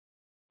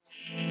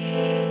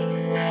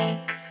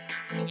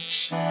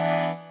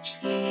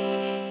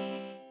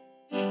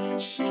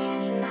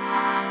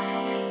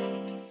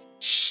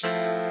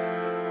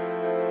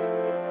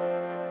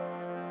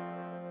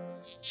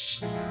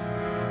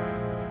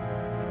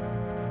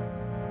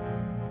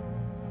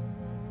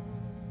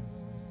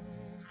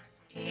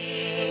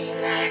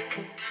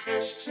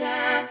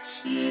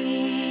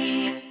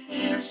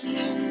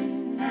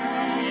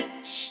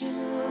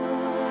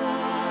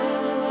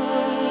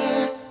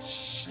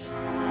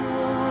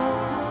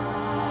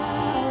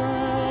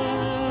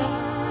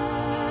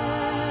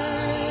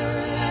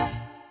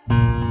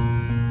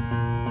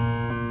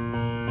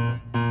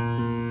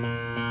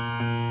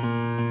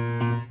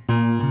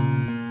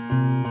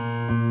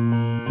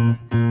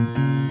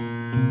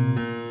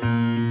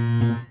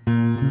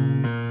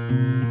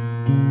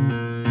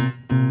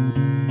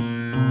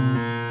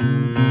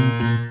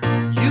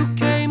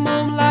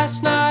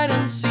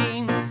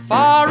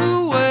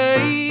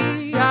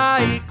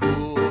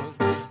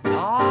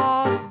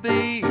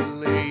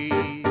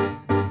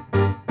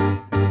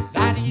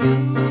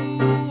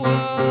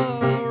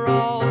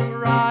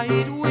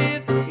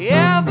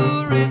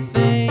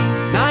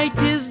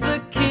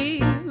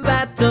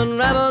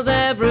unravels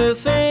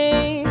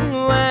everything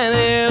when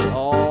it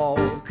all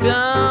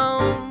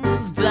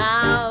comes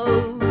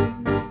down.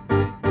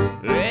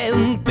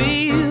 And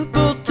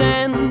people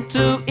tend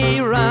to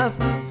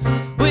erupt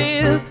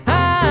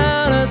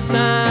without a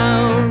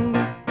sound.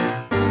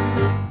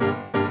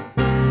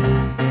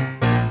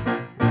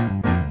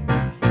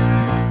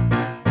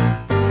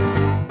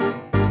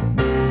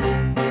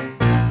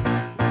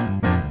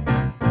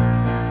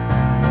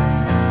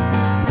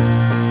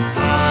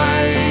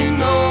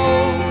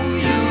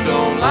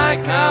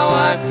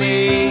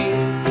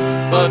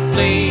 But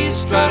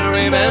please try to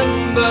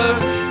remember,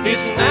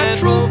 it's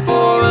natural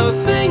for a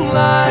thing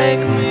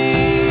like me.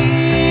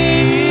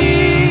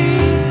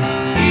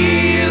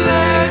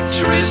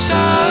 Electricity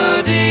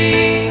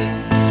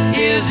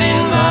is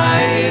in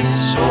my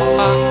soul.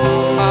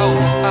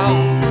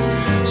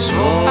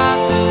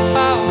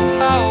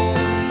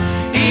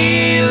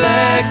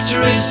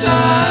 Electricity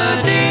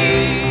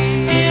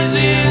is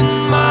in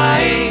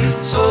my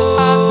soul.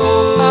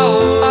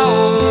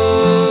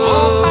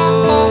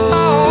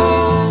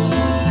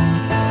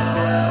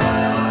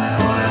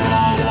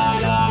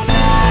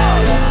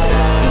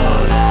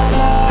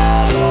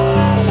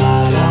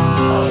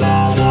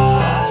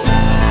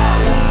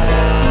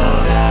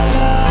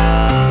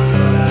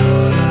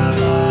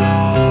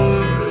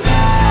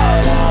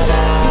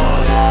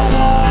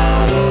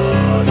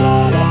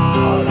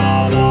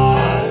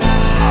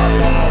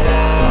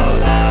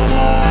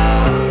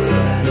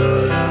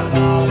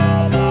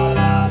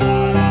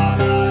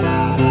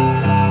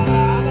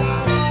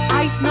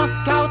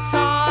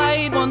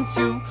 Outside once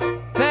you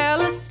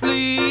fell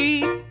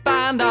asleep,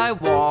 and I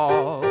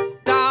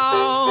walked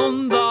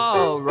down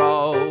the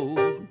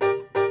road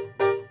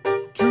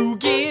to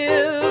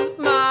give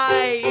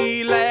my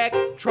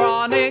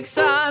electronics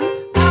an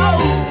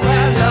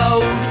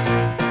overload.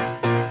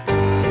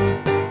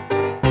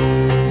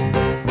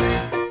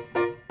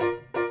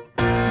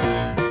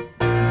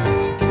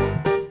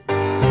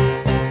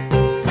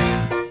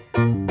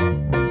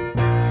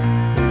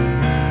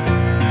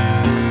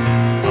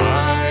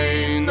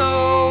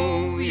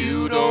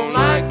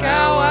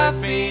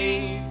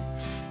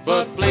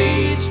 But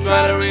please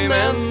try to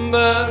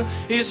remember,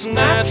 it's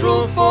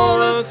natural for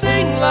a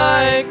thing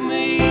like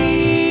me.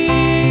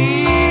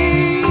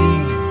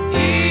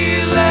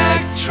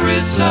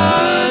 Electricity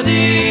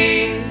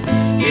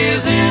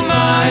is in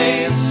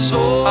my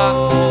soul.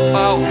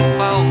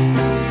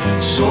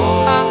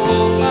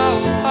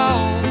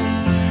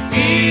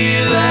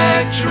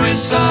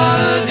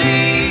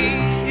 Electricity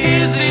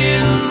is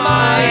in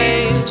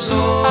my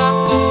soul.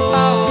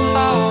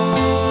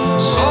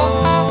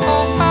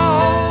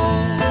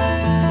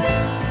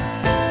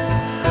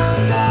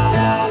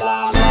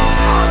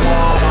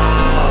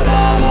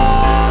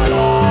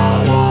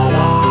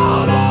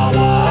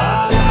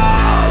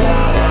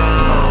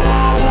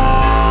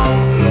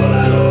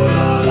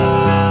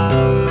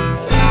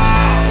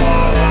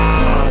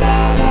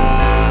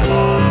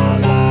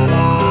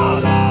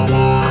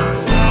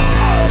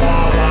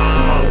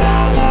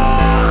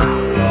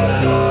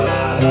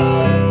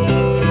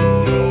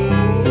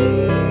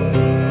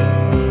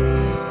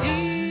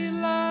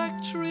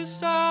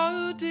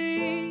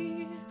 Electricity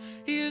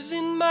is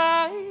in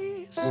my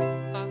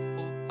soul.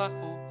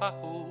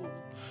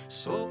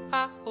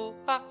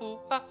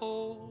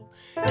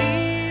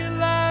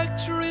 Electricity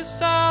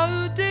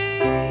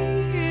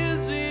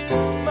is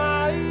in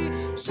my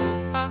soul.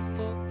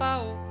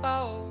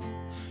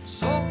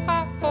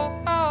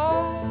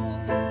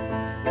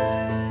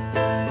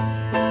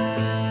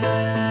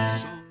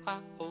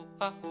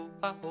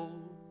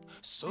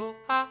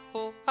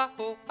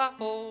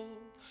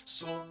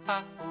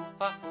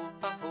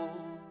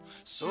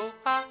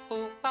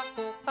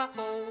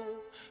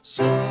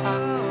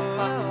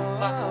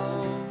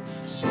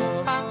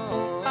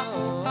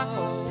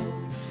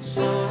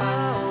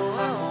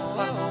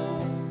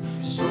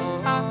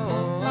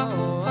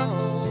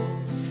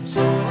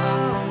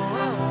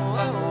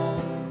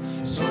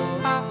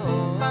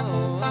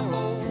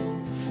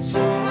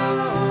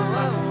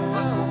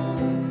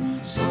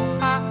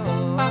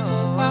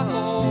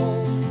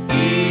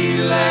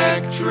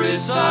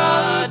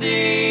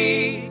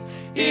 electricity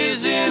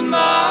is in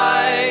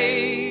my